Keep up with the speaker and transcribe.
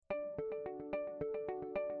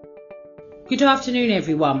Good afternoon,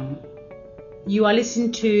 everyone. You are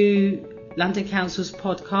listening to London Council's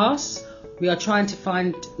podcast. We are trying to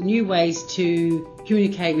find new ways to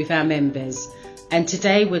communicate with our members, and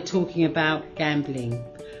today we're talking about gambling.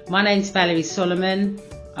 My name's Valerie Solomon.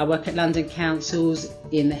 I work at London Council's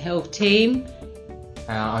in the health team.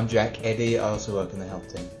 I'm Jack Eddy. I also work in the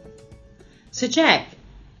health team. So Jack,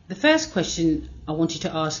 the first question I wanted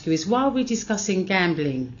to ask you is, why are we discussing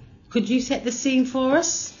gambling? Could you set the scene for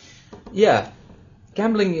us? Yeah,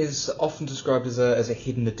 gambling is often described as a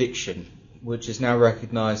hidden addiction, which is now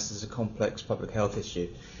recognised as a complex public health issue,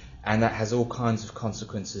 and that has all kinds of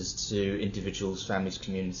consequences to individuals, families,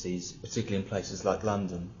 communities, particularly in places like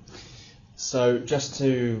London. So just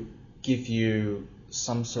to give you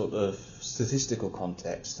some sort of statistical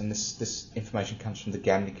context, and this information comes from the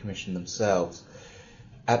Gambling Commission themselves.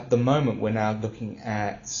 At the moment, we're now looking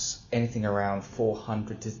at anything around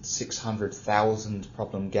 400 to 600,000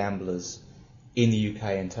 problem gamblers in the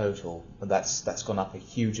UK in total. That's gone up a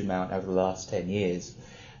huge amount over the last 10 years.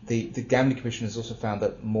 The Gambling Commission has also found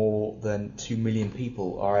that more than 2 million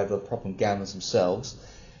people are either problem gamblers themselves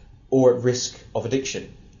or at risk of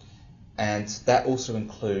addiction. And that also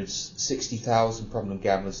includes 60,000 problem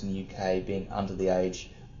gamblers in the UK being under the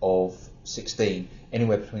age of 16,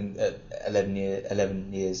 anywhere between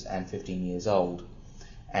 11 years and 15 years old.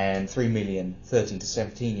 And 3 million 13 to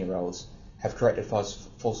 17 year olds have created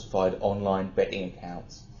falsified online betting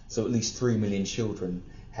accounts. So at least 3 million children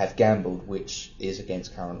have gambled, which is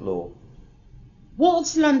against current law.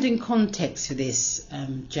 What's London context for this,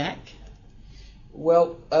 Jack?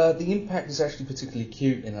 Well, the impact is actually particularly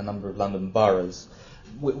acute in a number of London boroughs.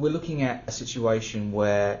 We're looking at a situation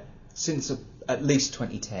where, since at least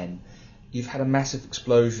 2010, you've had a massive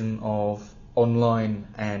explosion of online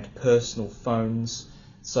and personal phones,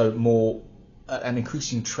 so more an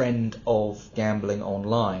increasing trend of gambling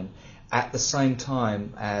online, at the same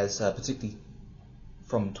time as, particularly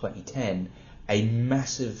from 2010, a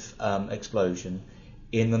massive explosion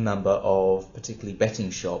in the number of particularly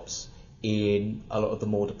betting shops in a lot of the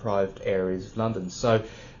more deprived areas of London. So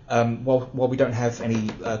while we don't have any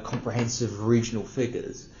comprehensive regional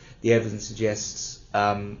figures, the evidence suggests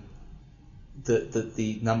that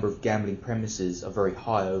the number of gambling premises are very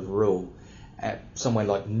high overall. At somewhere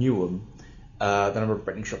like Newham, the number of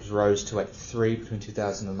betting shops rose to 83 between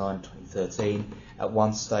 2009 and 2013. At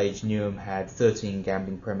one stage, Newham had 13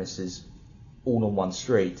 gambling premises all on one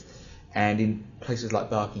street. And in places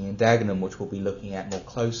like Barking and Dagenham, which we'll be looking at more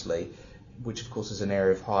closely, which of course is an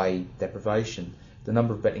area of high deprivation, the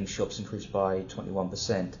number of betting shops increased by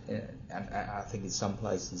 21%, and I think in some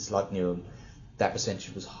places like Newham that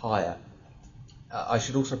percentage was higher. I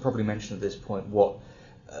should also probably mention at this point what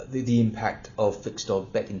the impact of fixed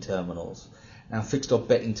odd betting terminals. Now, fixed odd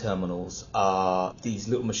betting terminals are these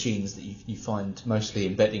little machines that you find mostly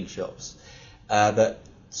in betting shops that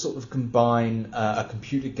sort of combine a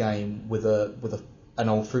computer game with an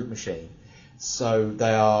old fruit machine. So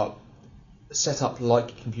they are set up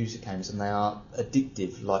like computer games, and they are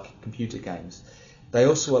addictive like computer games. They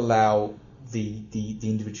also allow the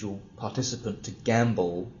individual participant to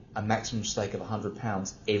gamble a maximum stake of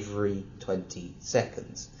 £100 every 20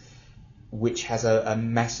 seconds, which has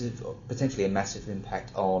potentially a massive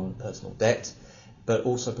impact on personal debt, but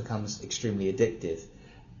also becomes extremely addictive.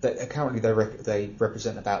 Currently they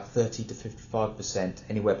represent about 30 to 55%,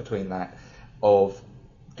 anywhere between that, of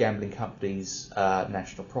gambling companies'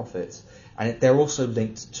 national profits. And they're also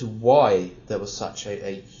linked to why there was such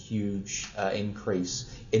a huge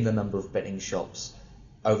increase in the number of betting shops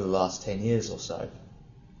over the last 10 years or so.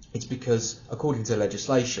 It's because, according to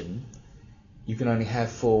legislation, you can only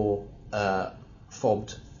have 4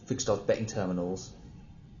 fobbed fixed odds betting terminals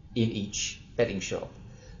in each betting shop.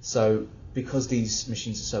 So because these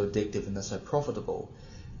machines are so addictive and they're so profitable,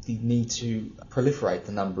 the need to proliferate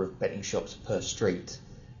the number of betting shops per street,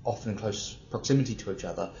 often in close proximity to each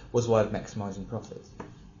other, was a way of maximising profits.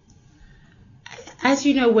 As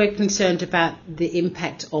you know, we're concerned about the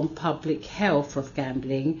impact on public health of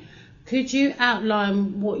gambling. Could you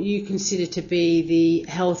outline what you consider to be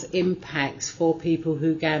the health impacts for people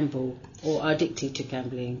who gamble or are addicted to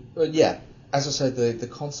gambling? Well, yeah, as I said, the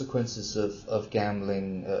consequences of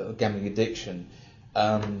gambling addiction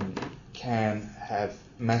can have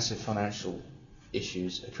massive financial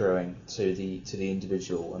issues occurring to the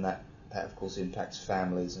individual, and that of course impacts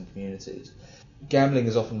families and communities. Gambling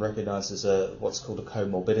is often recognised as what's called a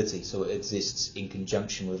comorbidity, so it exists in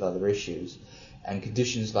conjunction with other issues, and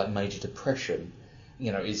conditions like major depression,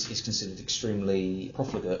 is considered extremely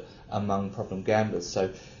profligate among problem gamblers.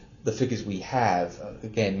 So the figures we have,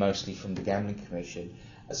 again mostly from the Gambling Commission,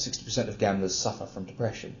 60% of gamblers suffer from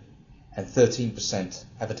depression, and 13%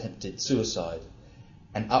 have attempted suicide,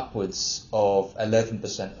 and upwards of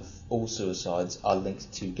 11% of all suicides are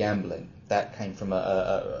linked to gambling. That came from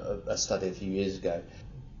a study a few years ago,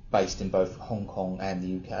 based in both Hong Kong and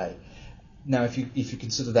the UK. Now, if you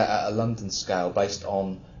consider that at a London scale, based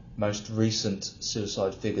on most recent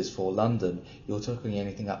suicide figures for London, you're talking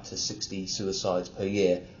anything up to 60 suicides per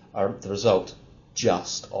year are the result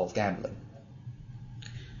just of gambling.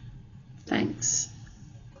 Thanks.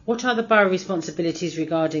 What are the borough responsibilities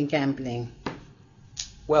regarding gambling?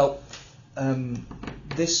 Well,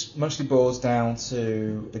 this mostly boils down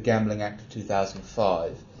to the Gambling Act of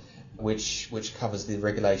 2005, which covers the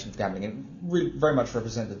regulation of gambling, and really very much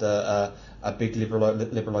represented a big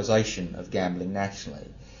liberalisation of gambling nationally.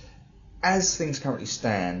 As things currently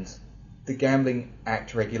stand, the Gambling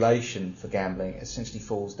Act regulation for gambling essentially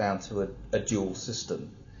falls down to a dual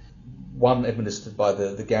system. One administered by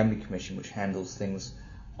the Gambling Commission, which handles things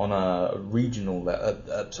on a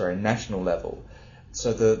national level.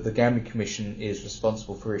 So the Gambling Commission is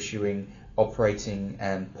responsible for issuing operating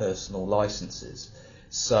and personal licences.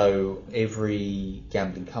 So every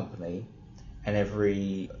gambling company and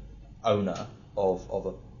every owner of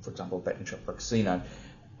for example, a betting shop or a casino,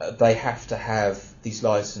 they have to have these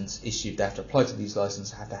licenses issued. They have to apply to these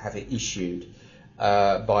licenses, have to have it issued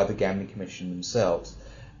by the Gambling Commission themselves.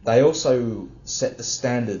 They also set the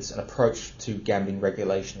standards and approach to gambling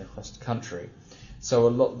regulation across the country. So a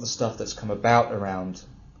lot of the stuff that's come about around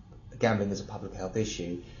gambling as a public health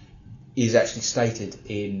issue is actually stated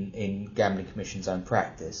in Gambling Commission's own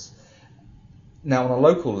practice. Now, on a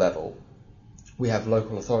local level, we have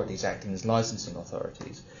local authorities acting as licensing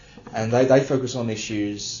authorities, and they focus on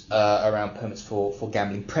issues around permits for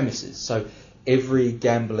gambling premises. So every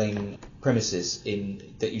gambling premises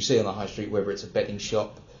that you see on the high street, whether it's a betting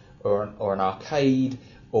shop or an arcade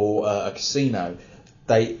or a casino,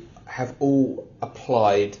 they have all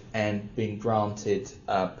applied and been granted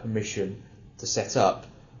permission to set up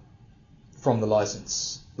from the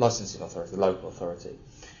licensing authority, the local authority.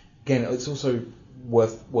 Again, it's also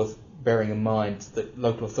worth bearing in mind that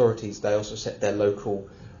local authorities, they also set their local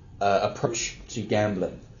approach to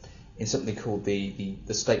gambling in something called the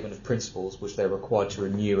Statement of Principles, which they're required to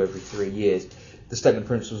renew every 3 years. The Statement of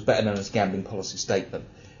Principles is better known as Gambling Policy Statement,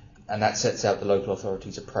 and that sets out the local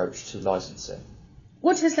authority's approach to licensing.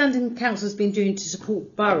 What has London Council been doing to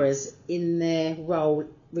support boroughs in their role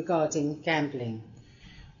regarding gambling?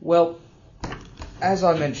 Well, as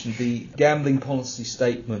I mentioned, the gambling policy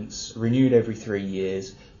statements renewed every 3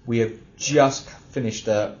 years. We have just finished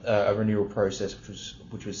a renewal process,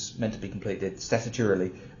 which was meant to be completed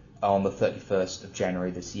statutorily on the 31st of January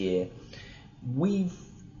this year. We've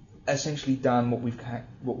essentially done what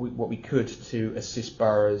we could to assist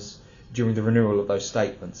boroughs during the renewal of those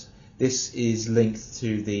statements. This is linked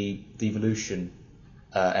to the Devolution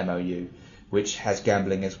MOU, which has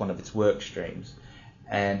gambling as one of its work streams.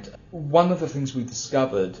 And one of the things we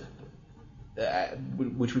discovered,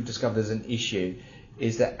 which we've discovered as an issue,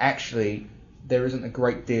 is that actually there isn't a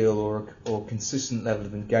great deal or consistent level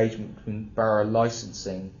of engagement between borough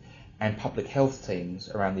licensing and public health teams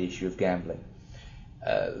around the issue of gambling.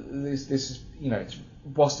 This is,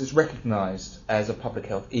 whilst it's recognised as a public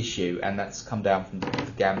health issue, and that's come down from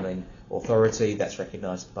the Gambling Authority, that's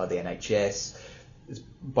recognised by the NHS,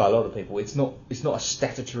 by a lot of people, it's not a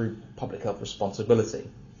statutory public health responsibility,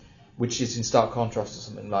 which is in stark contrast to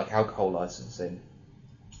something like alcohol licensing,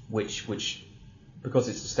 which because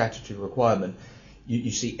it's a statutory requirement,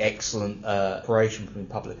 you see excellent cooperation between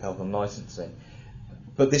public health and licensing.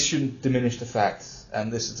 But this shouldn't diminish the fact,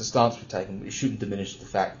 and this is the stance we've taken, but it shouldn't diminish the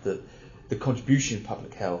fact that the contribution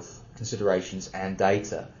public health considerations and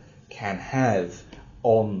data can have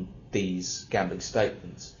on these gambling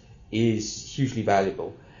statements is hugely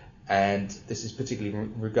valuable. And this is particularly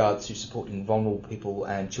in regard to supporting vulnerable people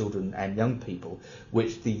and children and young people,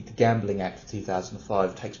 which the Gambling Act of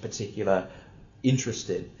 2005 takes particular interest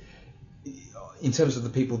in. In terms of the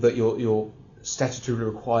people that you're statutorily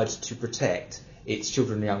required to protect, it's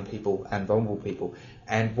children, young people and vulnerable people.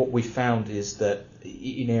 And what we found is that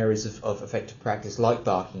in areas of effective practice like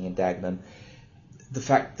Barking and Dagenham, the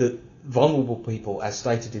fact that vulnerable people, as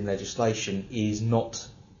stated in legislation, is not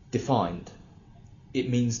defined. It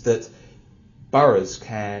means that boroughs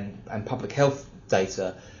can, and public health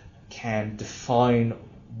data can define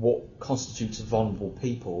what constitutes vulnerable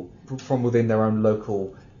people from within their own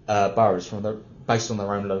local boroughs, based on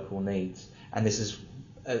their own local needs. And this is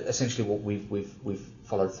essentially what we've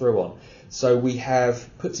followed through on. So we have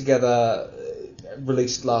put together,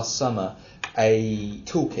 released last summer, a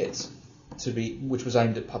toolkit which was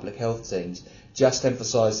aimed at public health teams, just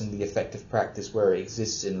emphasising the effective practice where it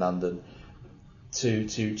exists in London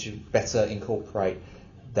to better incorporate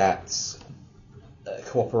that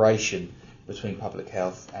cooperation between public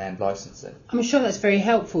health and licensing. I'm sure that's very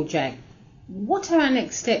helpful, Jack. What are our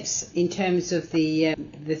next steps in terms of the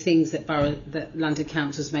things that London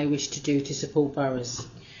councils may wish to do to support boroughs?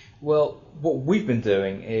 Well, what we've been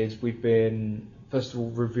doing is we've been, first of all,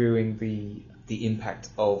 reviewing the impact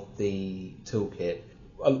of the toolkit.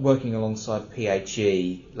 Working alongside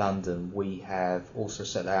PHE London, we have also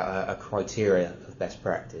set out a criteria of best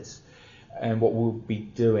practice. And what we'll be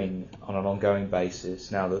doing on an ongoing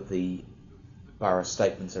basis, now that the borough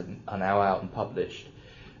statements are now out and published,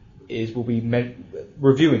 is we'll be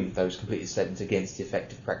reviewing those completed statements against the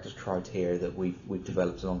effective practice criteria that we've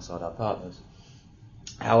developed alongside our partners.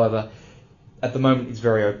 However, at the moment it's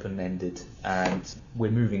very open-ended, and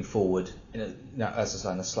we're moving forward in a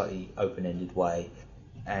slightly open-ended way.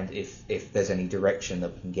 And if there's any direction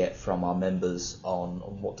that we can get from our members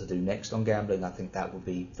on what to do next on gambling, I think that would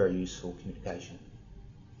be very useful communication.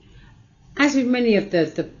 As with many of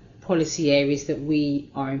the policy areas that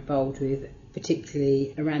we are involved with,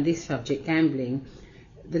 particularly around this subject, gambling,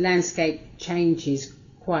 the landscape changes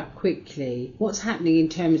quite quickly. What's happening in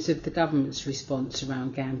terms of the government's response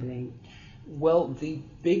around gambling? Well, the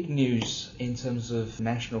big news in terms of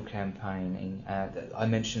national campaigning, I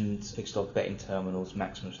mentioned fixed odds betting terminals,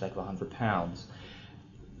 maximum stake of £100.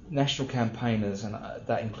 National campaigners, and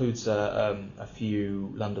that includes a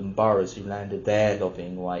few London boroughs who landed their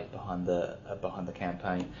lobbying weight behind the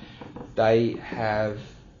campaign. They have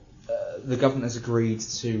the government has agreed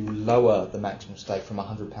to lower the maximum stake from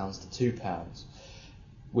 £100 to £2,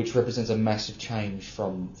 which represents a massive change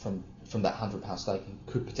from that £100 stake, and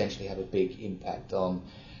could potentially have a big impact on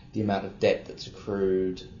the amount of debt that's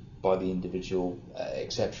accrued by the individual,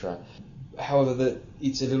 etc. However,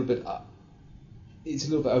 it's a little bit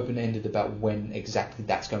open-ended about when exactly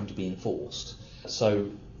that's going to be enforced.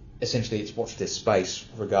 So essentially, it's watch this space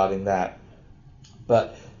regarding that.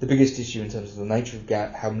 But the biggest issue in terms of the nature of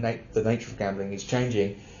the nature of gambling is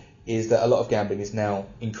changing is that a lot of gambling is now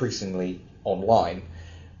increasingly online.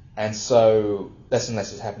 And so less and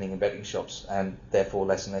less is happening in betting shops, and therefore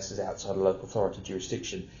less and less is outside a local authority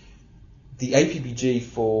jurisdiction. The APBG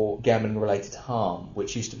for gambling-related harm,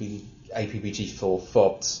 which used to be APBG for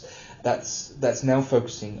FOBs, that's now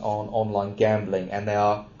focusing on online gambling, and they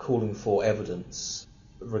are calling for evidence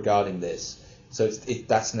regarding this. So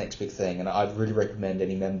that's the next big thing, and I'd really recommend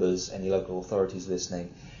any members, any local authorities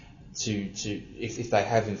listening, to if they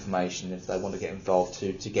have information, if they want to get involved,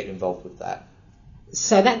 to get involved with that.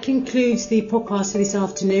 So that concludes the podcast for this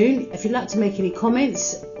afternoon. If you'd like to make any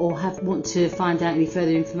comments or want to find out any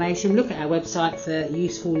further information, look at our website for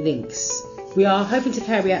useful links. We are hoping to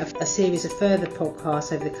carry out a series of further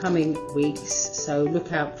podcasts over the coming weeks, so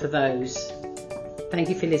look out for those. Thank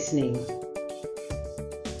you for listening.